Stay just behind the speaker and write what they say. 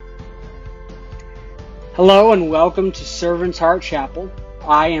Hello and welcome to Servant's Heart Chapel.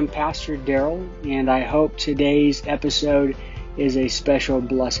 I am Pastor Daryl, and I hope today's episode is a special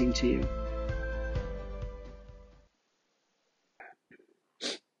blessing to you.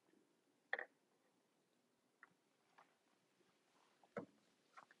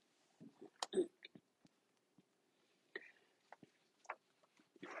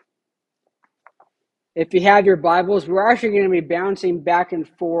 If you have your Bibles, we're actually going to be bouncing back and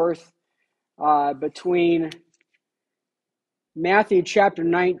forth between Matthew chapter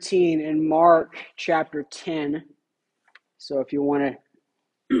 19 and Mark chapter 10. So if you want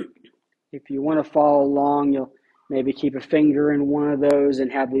to follow along, you'll maybe keep a finger in one of those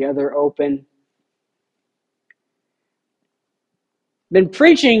and have the other open. Been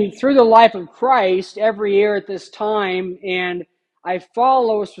preaching through the life of Christ every year at this time, and I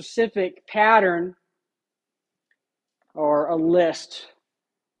follow a specific pattern or a list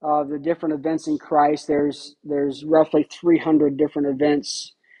of the different events in Christ. There's roughly 300 different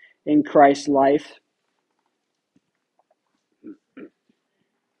events in Christ's life.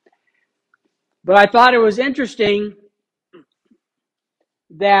 But I thought it was interesting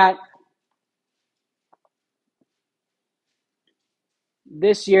that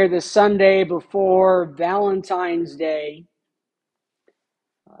this year, the Sunday before Valentine's Day,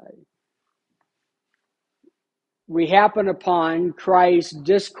 we happen upon Christ's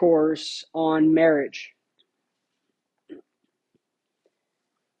discourse on marriage.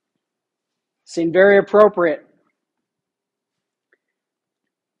 Seemed very appropriate.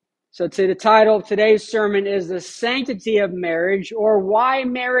 So the title of today's sermon is The Sanctity of Marriage, or Why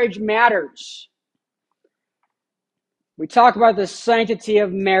Marriage Matters. We talk about the sanctity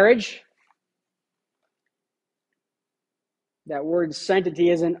of marriage. That word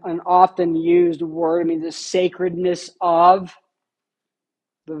sanctity isn't an often used word. I mean, the sacredness of,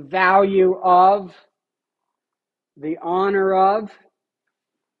 the value of, the honor of.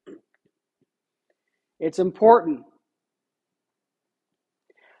 It's important.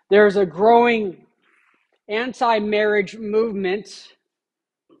 There's a growing anti-marriage movement.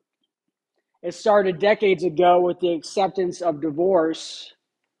 It started decades ago with the acceptance of divorce.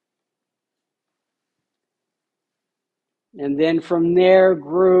 And then from there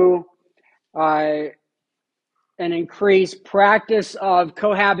grew an increased practice of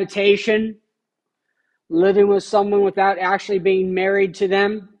cohabitation, living with someone without actually being married to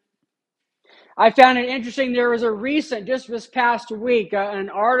them. I found it interesting. There was a recent, just this past week, an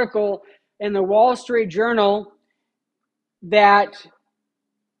article in the Wall Street Journal that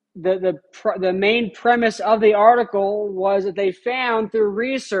the main premise of the article was that they found through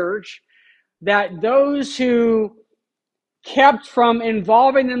research that those who kept from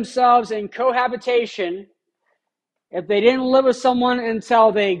involving themselves in cohabitation, if they didn't live with someone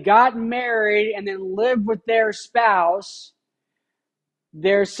until they got married and then lived with their spouse,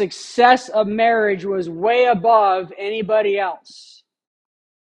 their success of marriage was way above anybody else.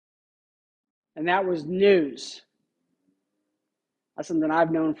 And that was news. That's something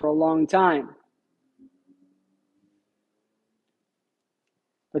I've known for a long time.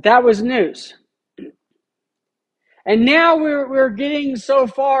 But that was news. And now we're getting so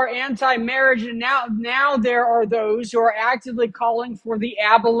far anti-marriage, and now there are those who are actively calling for the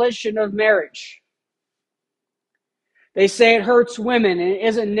abolition of marriage. They say it hurts women and it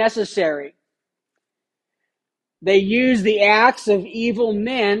isn't necessary. They use the acts of evil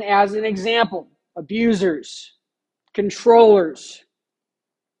men as an example. Abusers, controllers.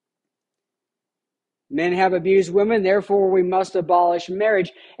 Men have abused women, therefore we must abolish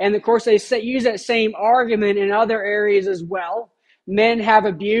marriage. And of course, they use that same argument in other areas as well. Men have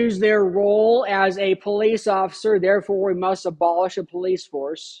abused their role as a police officer, therefore we must abolish a police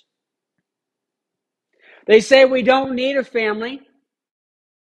force. They say we don't need a family.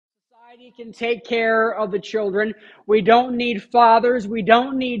 Society can take care of the children. We don't need fathers. We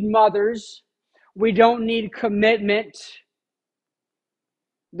don't need mothers. We don't need commitment.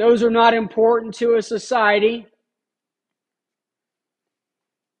 Those are not important to a society.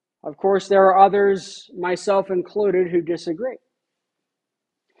 Of course, there are others, myself included, who disagree.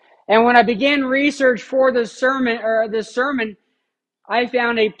 And when I began research for this sermon, I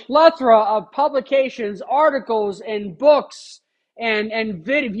found a plethora of publications, articles, and books, and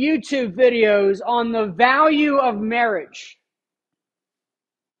YouTube videos on the value of marriage.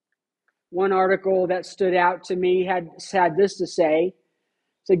 One article that stood out to me had this to say: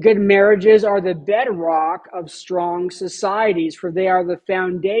 "So good marriages are the bedrock of strong societies, for they are the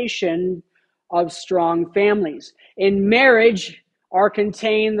foundation of strong families. In marriage are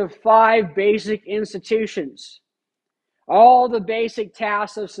contained the 5 basic institutions, all the basic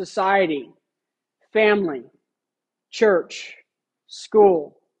tasks of society: family, church,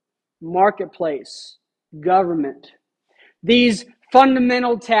 school, marketplace, government. These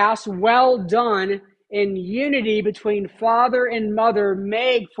fundamental tasks, well done in unity between father and mother,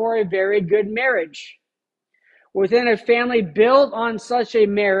 make for a very good marriage. Within a family built on such a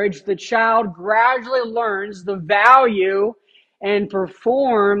marriage, the child gradually learns the value and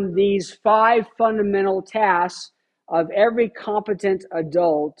perform these 5 fundamental tasks of every competent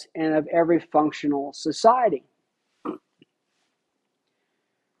adult and of every functional society.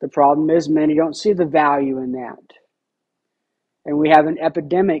 The problem is many don't see the value in that. And we have an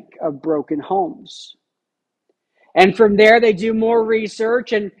epidemic of broken homes. And from there, they do more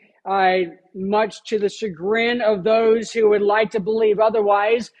research, and much to the chagrin of those who would like to believe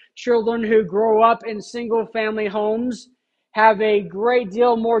otherwise, children who grow up in single-family homes have a great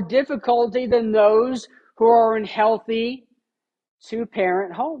deal more difficulty than those who are in healthy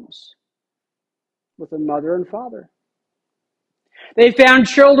two-parent homes with a mother and father. They found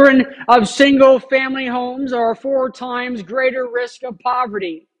children of single-family homes are 4 times greater risk of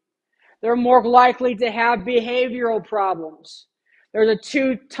poverty. They're more likely to have behavioral problems. There's a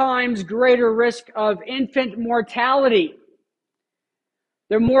 2 times greater risk of infant mortality.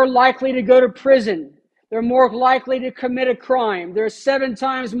 They're more likely to go to prison. They're more likely to commit a crime. They're 7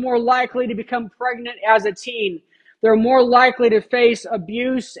 times more likely to become pregnant as a teen. They're more likely to face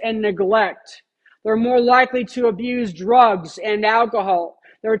abuse and neglect. They're more likely to abuse drugs and alcohol.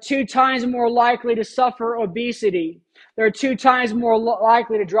 They're 2 times more likely to suffer obesity. They're 2 times more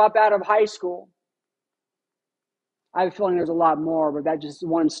likely to drop out of high school. I have a feeling there's a lot more, but that just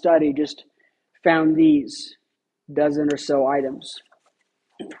one study just found these dozen or so items.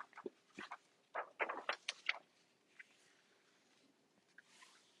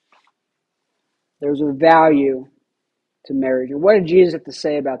 There's a value to marriage. And what did Jesus have to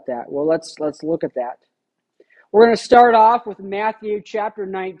say about that? Well, let's look at that. We're going to start off with Matthew chapter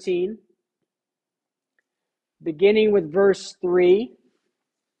 19, beginning with verse 3.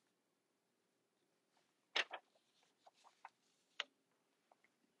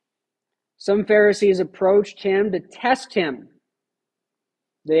 Some Pharisees approached him to test him.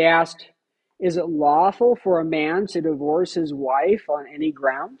 They asked, "Is it lawful for a man to divorce his wife on any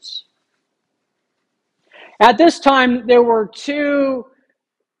grounds?" At this time, there were 2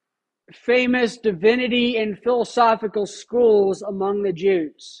 famous divinity and philosophical schools among the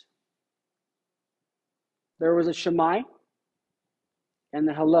Jews. There was a Shammai and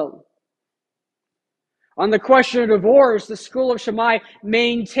the Hillel. On the question of divorce, the school of Shammai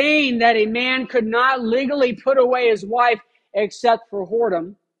maintained that a man could not legally put away his wife except for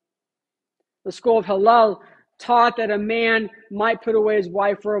whoredom. The school of Hillel taught that a man might put away his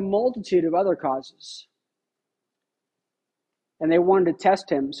wife for a multitude of other causes. And they wanted to test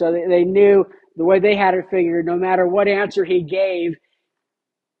him. So they knew the way they had it figured, no matter what answer he gave,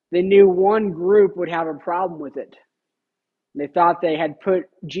 they knew one group would have a problem with it. They thought they had put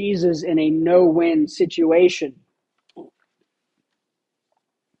Jesus in a no-win situation.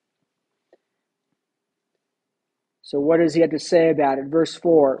 So what does he have to say about it? Verse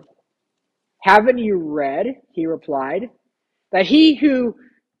 4. "Haven't you read," he replied, "that he who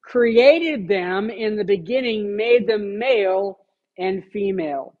created them in the beginning made them male and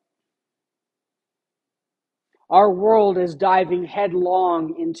female?" Our world is diving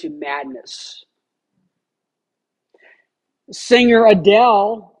headlong into madness. Singer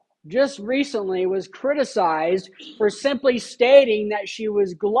Adele just recently was criticized for simply stating that she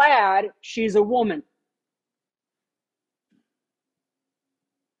was glad she's a woman.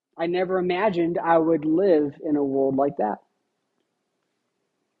 I never imagined I would live in a world like that.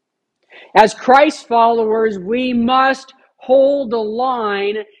 As Christ followers, we must hold the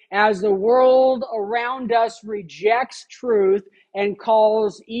line as the world around us rejects truth and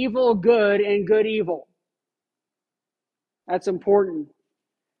calls evil good and good evil. That's important.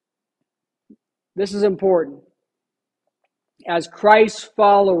 This is important. As Christ's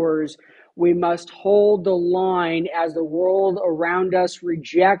followers, we must hold the line as the world around us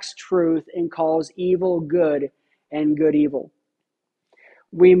rejects truth and calls evil good and good evil.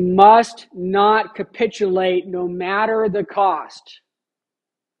 We must not capitulate no matter the cost.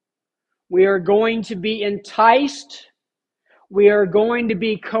 We are going to be enticed. We are going to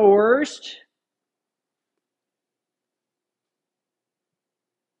be coerced.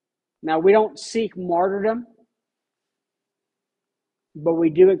 Now, we don't seek martyrdom, but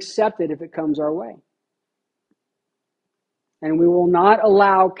we do accept it if it comes our way. And we will not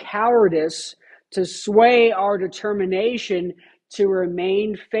allow cowardice to sway our determination to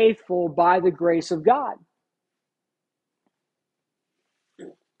remain faithful by the grace of God.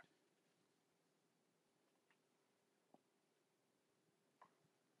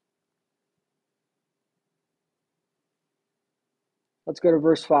 Let's go to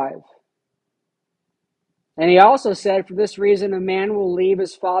verse 5. And he also said, for this reason, a man will leave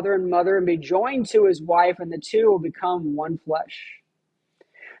his father and mother and be joined to his wife, and the two will become one flesh.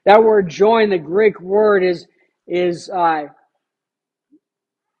 That word join, the Greek word is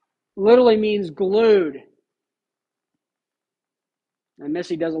literally means glued. And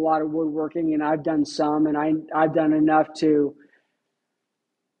Missy does a lot of woodworking, and I've done some, and I've done enough to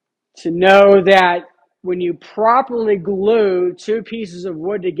know that when you properly glue two pieces of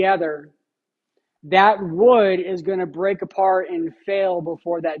wood together, that wood is going to break apart and fail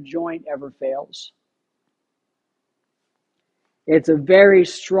before that joint ever fails. It's a very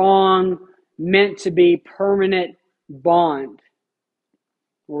strong, meant to be permanent bond.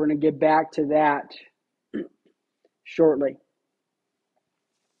 We're going to get back to that shortly.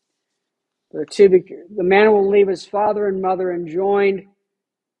 The man will leave his father and mother and join.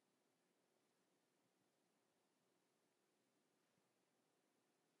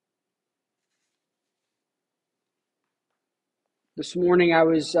 This morning I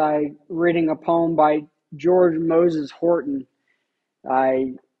was reading a poem by George Moses Horton.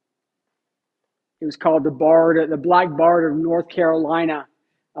 It was called the Black Bard of North Carolina,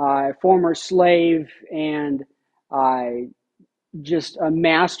 former slave and just a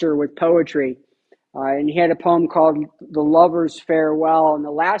master with poetry. And he had a poem called The Lover's Farewell. And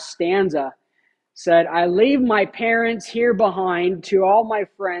the last stanza said, I leave my parents here behind, to all my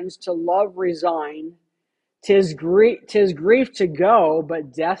friends to love resign. 'Tis grief to go,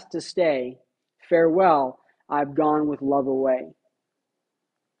 but death to stay. Farewell, I've gone with love away.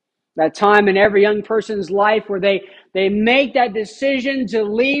 That time in every young person's life where they make that decision to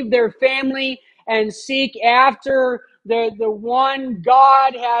leave their family and seek after the one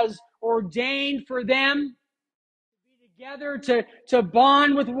God has ordained for them, to be together, to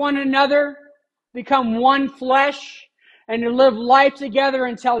bond with one another, become one flesh, and to live life together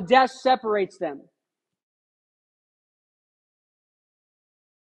until death separates them.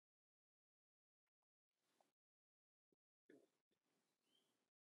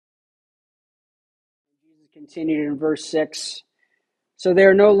 Jesus continued in verse 6. So they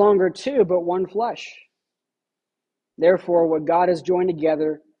are no longer two, but one flesh. Therefore, what God has joined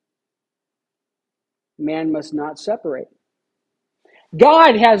together, man must not separate.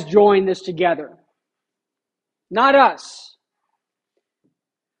 God has joined this together, not us.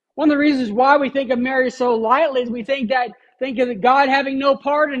 One of the reasons why we think of marriage so lightly is we think of God having no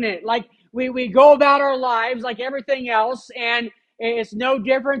part in it. Like we go about our lives like everything else, and it's no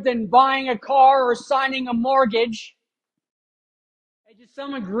different than buying a car or signing a mortgage. It's just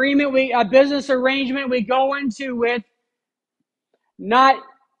some agreement, a business arrangement we go into with, not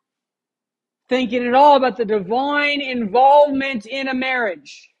thinking at all about the divine involvement in a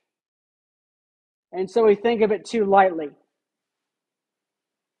marriage. And so we think of it too lightly.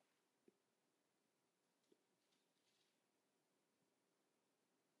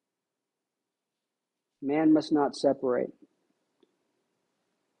 Man must not separate.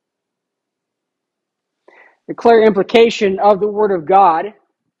 The clear implication of the Word of God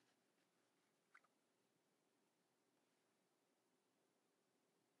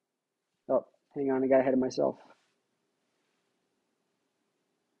oh, hang on, I got ahead of myself.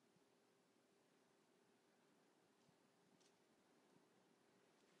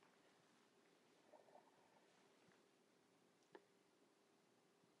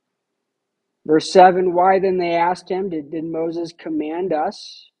 Verse 7, why then they asked him, did Moses command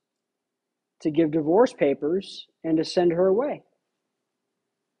us to give divorce papers and to send her away?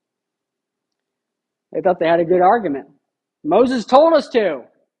 They thought they had a good argument. Moses told us to.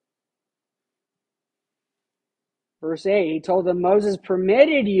 Verse 8, he told them, Moses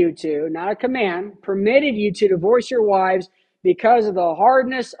permitted you to, not a command, permitted you to divorce your wives because of the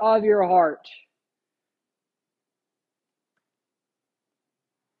hardness of your heart.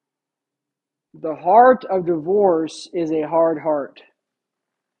 The heart of divorce is a hard heart.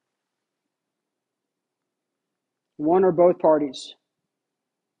 One or both parties.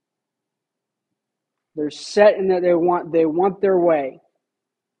 They're set in that they want their way.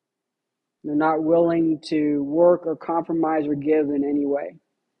 They're not willing to work or compromise or give in any way.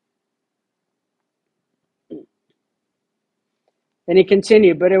 And he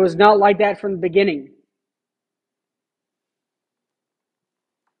continued, but it was not like that from the beginning.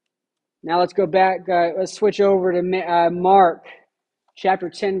 Now let's go back, let's switch over to Mark chapter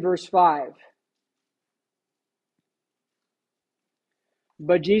 10, verse 5.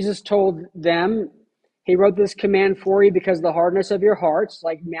 But Jesus told them, he wrote this command for you because of the hardness of your hearts,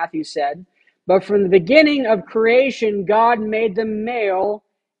 like Matthew said. But from the beginning of creation, God made them male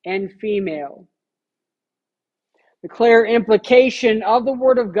and female. The clear implication of the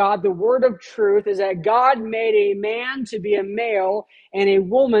Word of God, the Word of truth, is that God made a man to be a male and a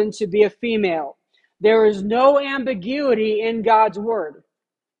woman to be a female. There is no ambiguity in God's Word.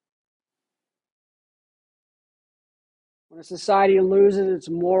 When a society loses its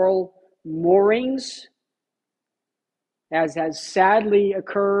moral moorings, as has sadly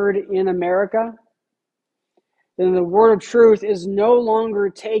occurred in America, then the Word of truth is no longer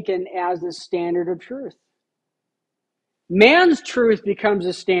taken as the standard of truth. Man's truth becomes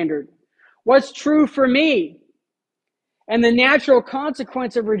a standard. What's true for me? And the natural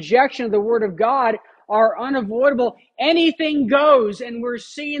consequence of rejection of the Word of God are unavoidable. Anything goes, and we're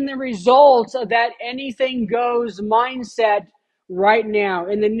seeing the results of that anything goes mindset right now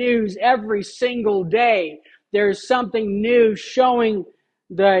in the news every single day. There's something new showing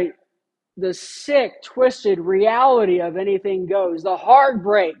the sick, twisted reality of anything goes, the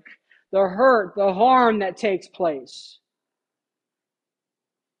heartbreak, the hurt, the harm that takes place.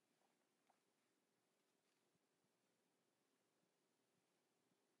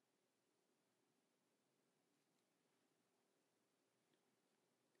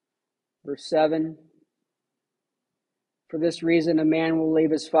 Verse 7, for this reason a man will leave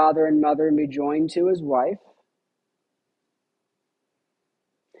his father and mother and be joined to his wife.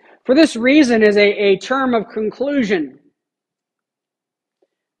 For this reason is a term of conclusion.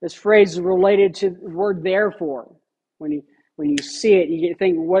 This phrase is related to the word therefore. When you see it, you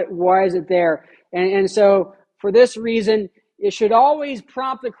think, why is it there? And so for this reason, it should always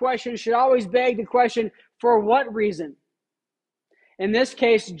prompt the question, should always beg the question, for what reason? In this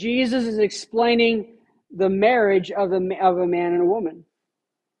case, Jesus is explaining the marriage of a man and a woman.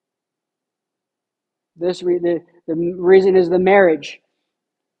 The reason is the marriage.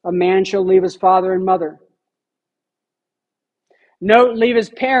 A man shall leave his father and mother. Note, leave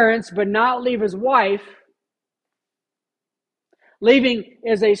his parents, but not leave his wife. Leaving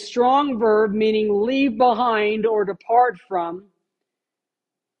is a strong verb, meaning leave behind or depart from.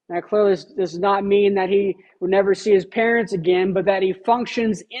 Now, clearly, this does not mean that he would never see his parents again, but that he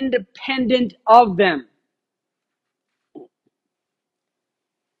functions independent of them.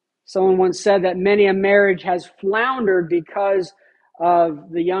 Someone once said that many a marriage has floundered because of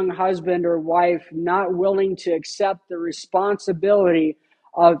the young husband or wife not willing to accept the responsibility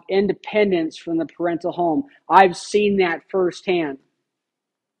of independence from the parental home. I've seen that firsthand.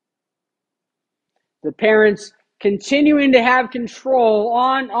 The parents continuing to have control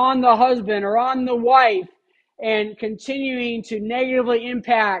on the husband or on the wife and continuing to negatively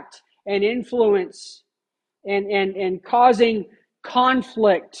impact and influence and causing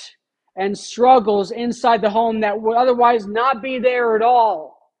conflict and struggles inside the home that would otherwise not be there at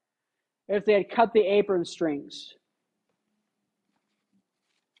all if they had cut the apron strings.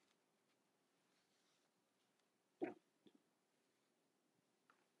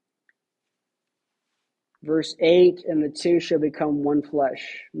 Verse 8, and the two shall become one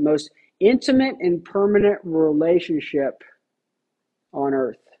flesh. Most intimate and permanent relationship on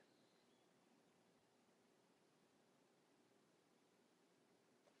earth.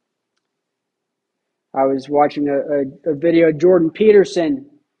 I was watching a video of Jordan Peterson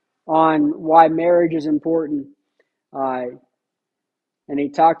on why marriage is important. And he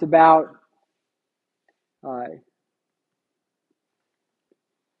talked about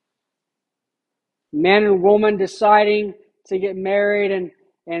man and woman deciding to get married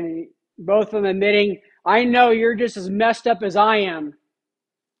and both of them admitting, I know you're just as messed up as I am,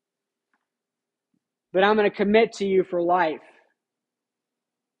 but I'm going to commit to you for life.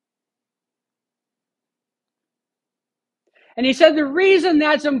 And he said the reason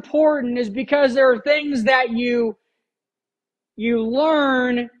that's important is because there are things that you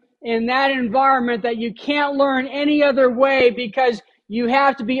learn in that environment that you can't learn any other way because you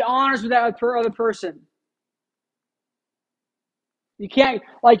have to be honest with that other person. You can't,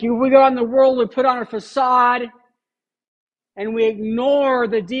 we go out in the world, we put on a facade, and we ignore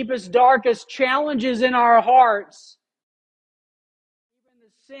the deepest, darkest challenges in our hearts, even the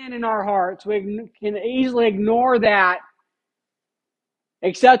sin in our hearts. We can easily ignore that,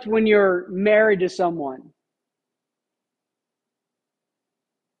 except when you're married to someone.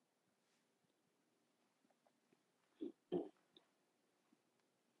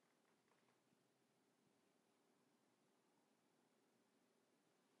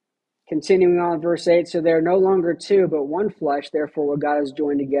 Continuing on, verse 8, so they are no longer two, but one flesh. Therefore, what God has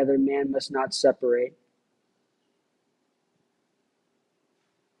joined together, man must not separate.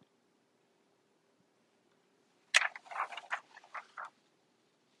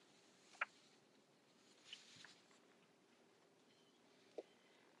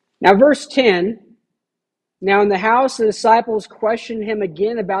 Now, verse 10 Now in the house, the disciples questioned him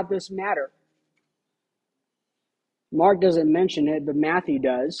again about this matter. Mark doesn't mention it, but Matthew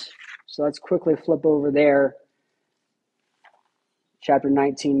does. So let's quickly flip over there. Chapter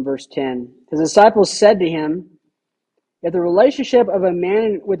 19, verse 10. His disciples said to him, if the relationship of a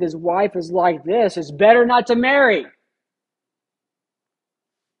man with his wife is like this, it's better not to marry.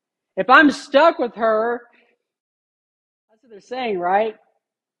 If I'm stuck with her, that's what they're saying, right?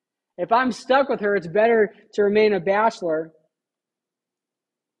 If I'm stuck with her, it's better to remain a bachelor.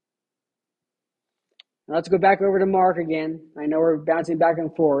 Now let's go back over to Mark again. I know we're bouncing back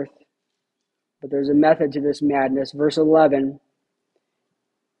and forth, but there's a method to this madness. Verse 11.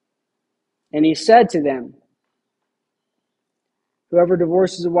 And he said to them, whoever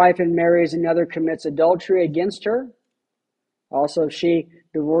divorces a wife and marries another commits adultery against her. Also, if she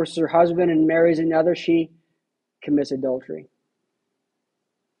divorces her husband and marries another, she commits adultery.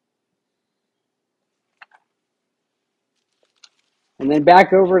 And then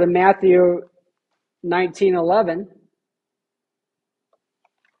back over to Matthew 19:11.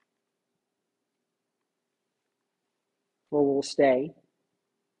 Where we'll stay.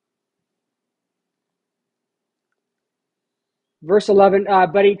 Verse 11,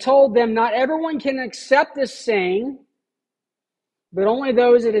 but he told them, not everyone can accept this saying, but only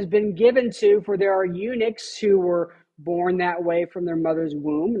those it has been given to, for there are eunuchs who were born that way from their mother's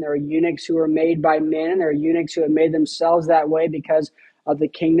womb, and there are eunuchs who are made by men, and there are eunuchs who have made themselves that way because of the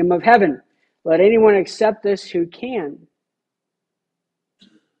kingdom of heaven. Let anyone accept this who can.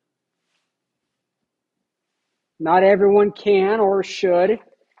 Not everyone can or should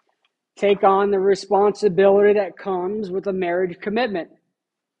take on the responsibility that comes with a marriage commitment.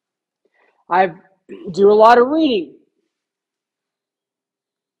 I do a lot of reading.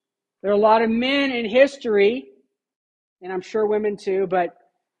 There are a lot of men in history, and I'm sure women too, but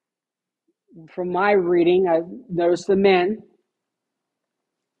from my reading, I've noticed the men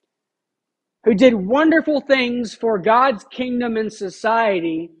who did wonderful things for God's kingdom and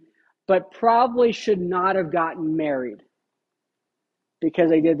society, but probably should not have gotten married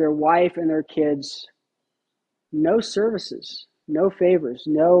because they did their wife and their kids no services, no favors,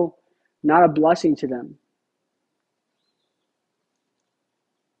 not a blessing to them.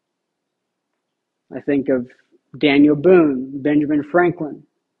 I think of Daniel Boone, Benjamin Franklin.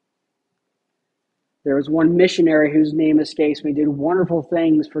 There was one missionary whose name escapes me, did wonderful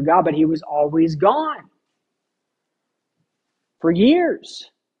things for God, but he was always gone for years.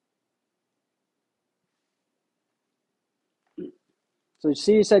 So you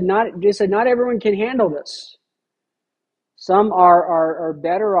see, he said not everyone can handle this. Some are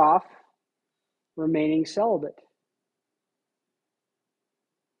better off remaining celibate.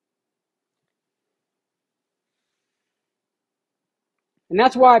 And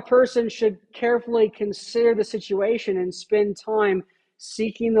that's why a person should carefully consider the situation and spend time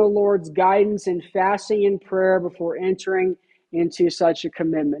seeking the Lord's guidance and fasting in prayer before entering into such a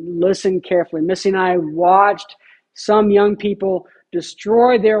commitment. Listen carefully. Missy and I watched some young people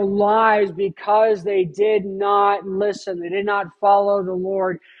destroy their lives because they did not listen. They did not follow the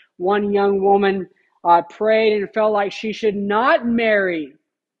Lord. One young woman prayed and felt like she should not marry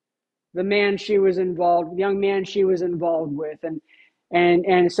the young man she was involved with.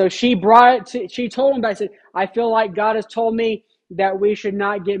 And so she she told him, I said, I feel like God has told me that we should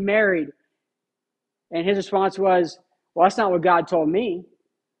not get married. And his response was, well, that's not what God told me.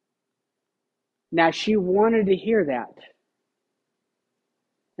 Now she wanted to hear that.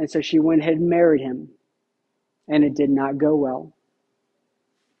 And so she went ahead and married him. And it did not go well.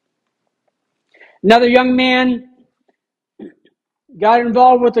 Another young man got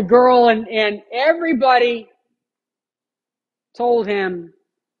involved with a girl, and everybody told him,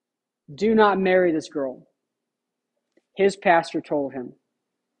 do not marry this girl. His pastor told him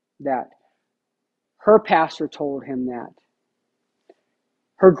that. Her pastor told him that.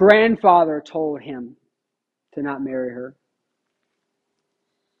 Her grandfather told him to not marry her.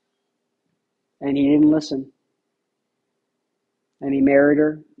 And he didn't listen. And he married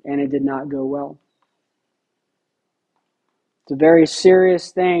her, and it did not go well. It's a very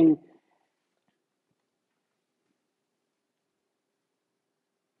serious thing.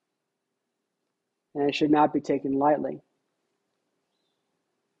 And it should not be taken lightly.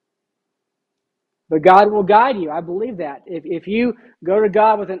 But God will guide you. I believe that. If you go to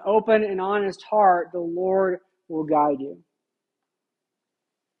God with an open and honest heart, the Lord will guide you.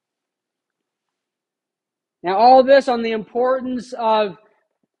 Now, all this on the importance of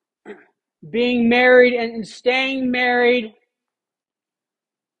being married and staying married.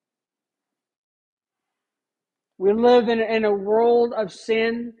 We live in a world of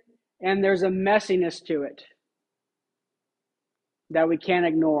sin, and there's a messiness to it. that we can't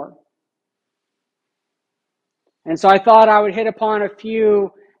ignore. And so I thought I would hit upon a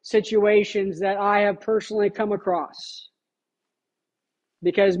few situations that I have personally come across.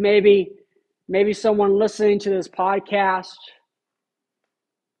 Because maybe someone listening to this podcast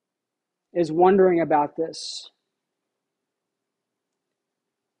is wondering about this.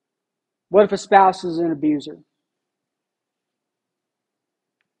 What if a spouse is an abuser?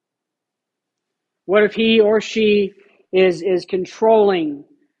 What if he or she is controls,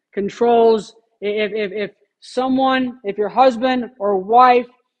 if someone, if your husband or wife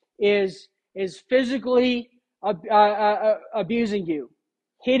is physically abusing you,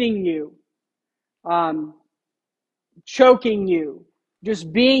 hitting you, choking you,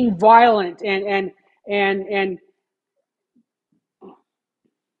 just being violent and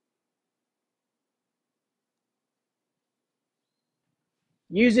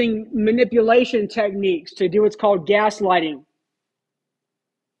using manipulation techniques to do what's called gaslighting.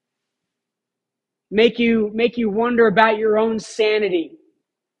 Make you wonder about your own sanity.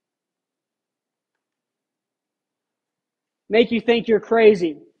 Make you think you're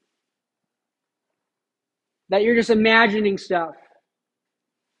crazy. That you're just imagining stuff.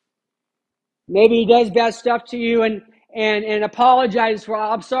 Maybe he does bad stuff to you and apologizes for,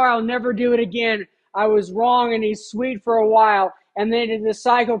 I'm sorry, I'll never do it again. I was wrong, and he's sweet for a while. And then the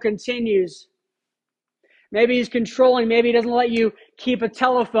cycle continues. Maybe he's controlling. Maybe he doesn't let you keep a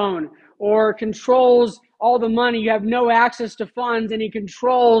telephone, or controls all the money. You have no access to funds, and he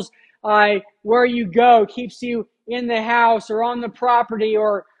controls where you go, keeps you in the house or on the property,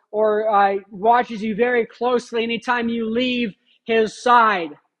 or watches you very closely anytime you leave his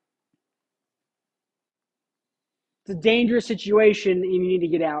side. It's a dangerous situation, and you need to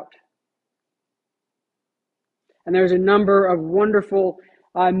get out. And there's a number of wonderful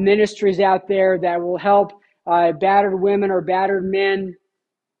ministries out there that will help battered women or battered men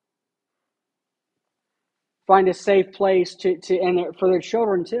find a safe place and for their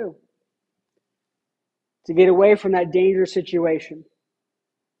children too, to get away from that dangerous situation.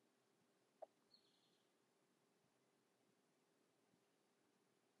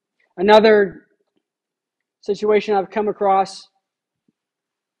 Another situation I've come across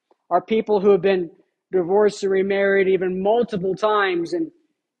are people who have been divorced or remarried even multiple times, and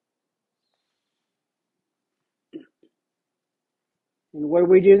what do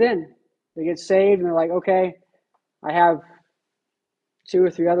we do then? They get saved and they're like, okay, I have 2 or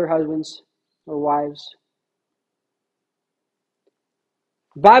 3 other husbands or wives.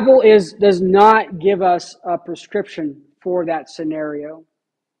 The Bible does not give us a prescription for that scenario.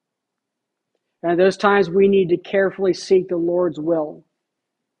 And at those times, we need to carefully seek the Lord's will.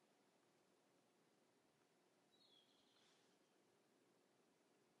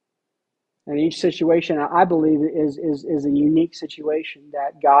 And each situation, I believe, is a unique situation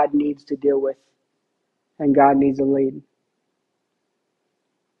that God needs to deal with and God needs to lead.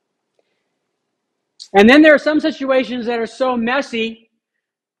 And then there are some situations that are so messy,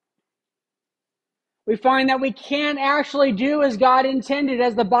 we find that we can't actually do as God intended,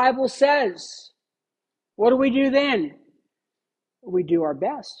 as the Bible says. What do we do then? We do our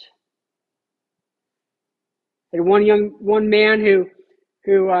best. And one man who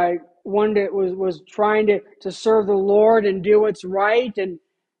was trying to serve the Lord and do what's right,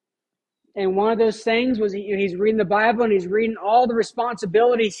 and one of those things was he's reading the Bible and he's reading all the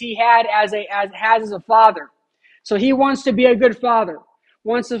responsibilities he had as a father. So he wants to be a good father,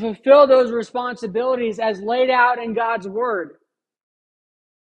 wants to fulfill those responsibilities as laid out in God's Word.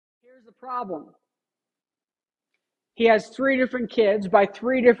 Here's the problem. He has 3 different kids by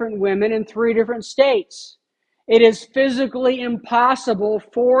 3 different women in 3 different states. It is physically impossible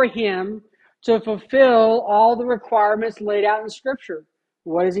for him to fulfill all the requirements laid out in Scripture.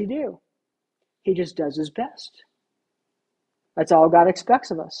 What does he do? He just does his best. That's all God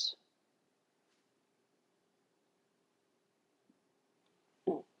expects of us.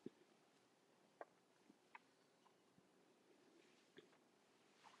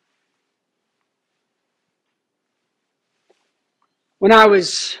 When I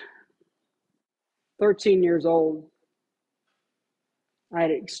was 13 years old, I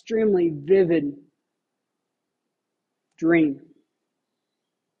had an extremely vivid dream.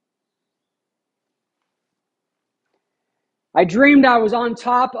 I dreamed I was on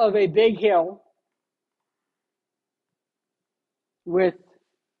top of a big hill with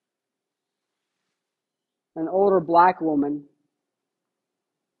an older black woman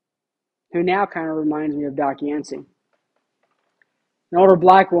who now kind of reminds me of Doc Yancey. An older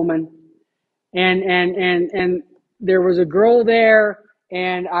black woman, and there was a girl there,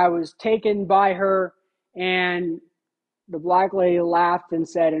 and I was taken by her, and The black lady laughed and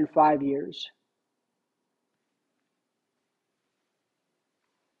said, in 5 years.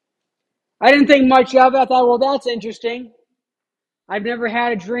 I didn't think much of it. I thought, well, that's interesting. I've never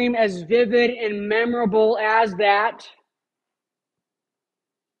had a dream as vivid and memorable as that.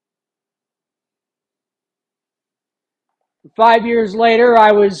 Five years later,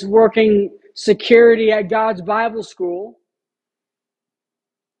 I was working security at God's Bible School.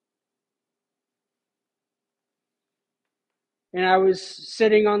 And I was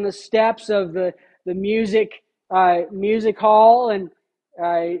sitting on the steps of the music hall and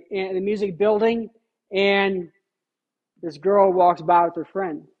the music building, and this girl walks by with her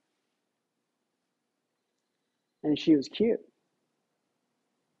friend, and she was cute.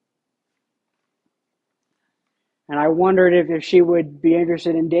 And I wondered if she would be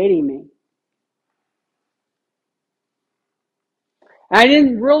interested in dating me. I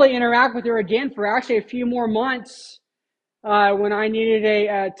didn't really interact with her again for actually a few more months when I needed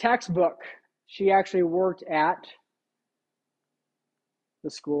a textbook. She actually worked at the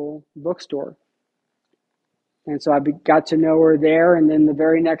school bookstore. And so I got to know her there. And then the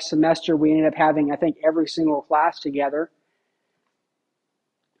very next semester, we ended up having, I think, every single class together.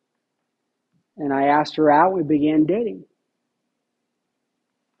 And I asked her out. We began dating.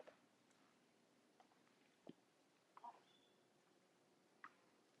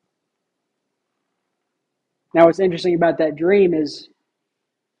 Now, what's interesting about that dream is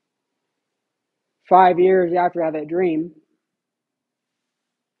 5 years after I had that dream,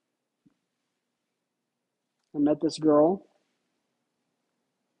 I met this girl.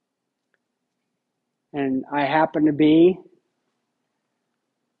 And I happened to be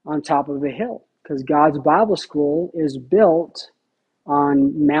on top of a hill because God's Bible School is built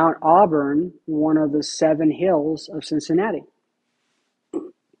on Mount Auburn, one of the 7 hills of Cincinnati.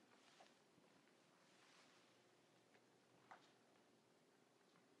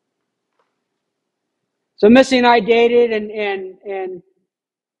 So Missy and I dated, and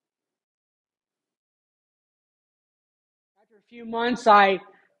after a few months, I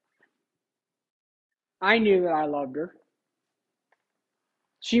knew that I loved her.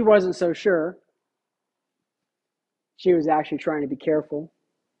 She wasn't so sure. She was actually trying to be careful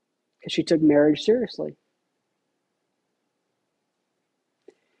because she took marriage seriously.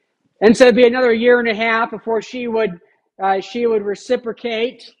 And so it'd be another year and a half before she would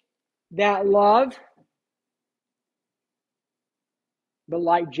reciprocate that love. But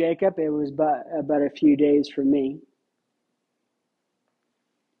like Jacob, it was but a few days for me.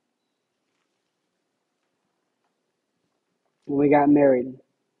 And we got married.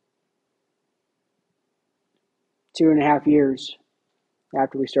 2.5 years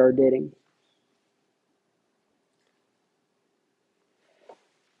after we started dating.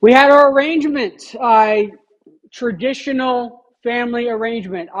 We had our arrangement, traditional family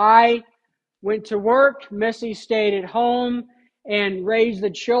arrangement. I went to work, Missy stayed at home and raised the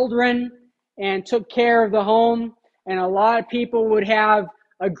children and took care of the home. And a lot of people would have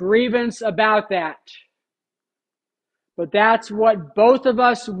a grievance about that. But that's what both of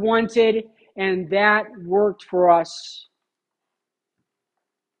us wanted, and that worked for us.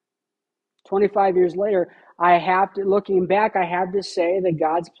 25 years later, looking back, I have to say that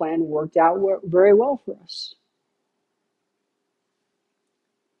God's plan worked out very well for us.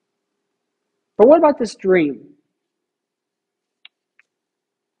 But what about this dream?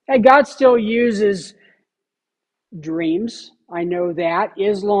 Hey, God still uses dreams. I know that.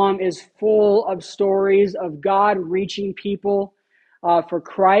 Islam is full of stories of God reaching people for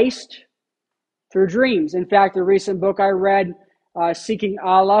Christ through dreams. In fact, the recent book I read, Seeking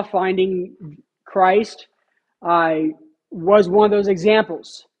Allah, Finding Christ, was one of those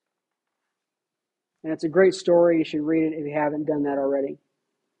examples. And it's a great story. You should read it if you haven't done that already.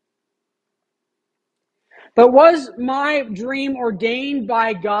 But was my dream ordained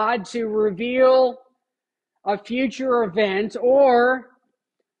by God to reveal a future event, or,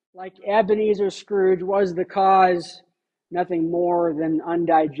 like Ebenezer Scrooge, was the cause nothing more than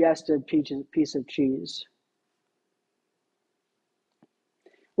undigested piece of cheese?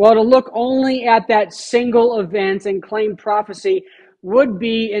 Well, to look only at that single event and claim prophecy would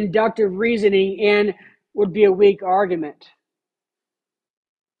be inductive reasoning and would be a weak argument.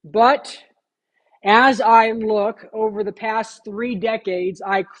 But as I look over the past 3 decades,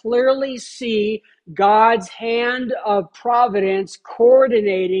 I clearly see God's hand of providence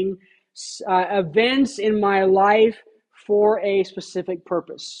coordinating events in my life for a specific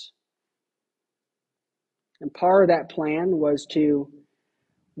purpose. And part of that plan was to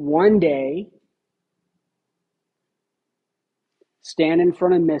one day stand in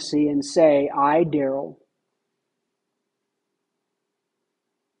front of Missy and say, I, Daryl,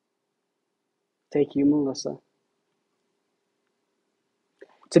 Take you, Melissa.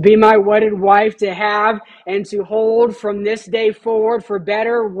 To be my wedded wife, to have and to hold from this day forward, for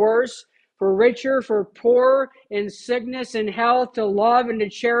better, worse, for richer, for poorer, in sickness and health, to love and to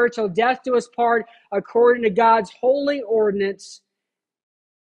cherish till death do us part, according to God's holy ordinance.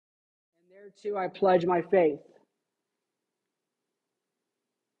 And thereto I pledge my faith.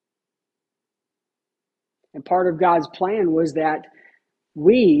 And part of God's plan was that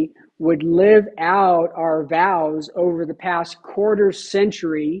we would live out our vows over the past quarter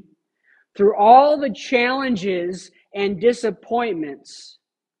century through all the challenges and disappointments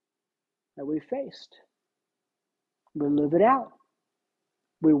that we faced. We live it out.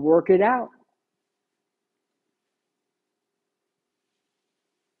 We work it out.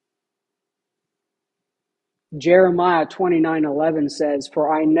 Jeremiah 29:11 says,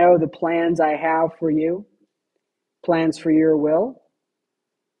 "For I know the plans I have for you, plans for your will."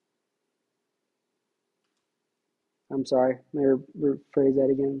 I'm sorry, let me rephrase that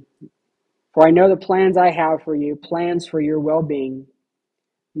again. "For I know the plans I have for you, plans for your well-being,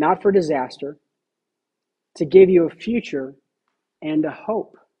 not for disaster, to give you a future and a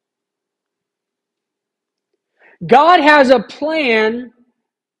hope." God has a plan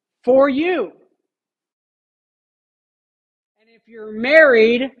for you. And if you're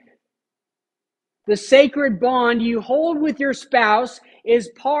married, the sacred bond you hold with your spouse is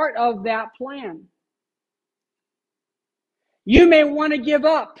part of that plan. You may want to give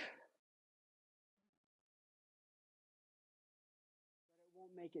up. It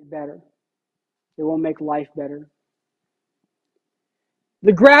won't make it better. It won't make life better.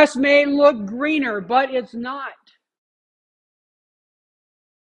 The grass may look greener, but it's not.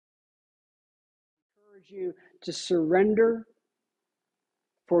 I encourage you to surrender,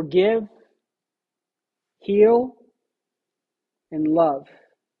 forgive, heal, and love.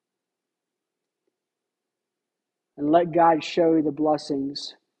 And let God show you the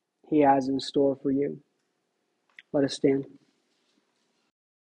blessings He has in store for you. Let us stand.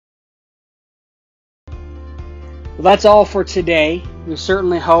 Well, that's all for today. We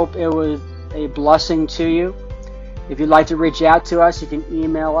certainly hope it was a blessing to you. If you'd like to reach out to us, you can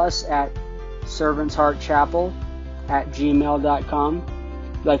email us at servantsheartchapel@gmail.com.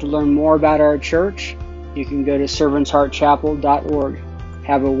 If you'd like to learn more about our church, you can go to servantsheartchapel.org.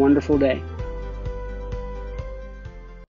 Have a wonderful day.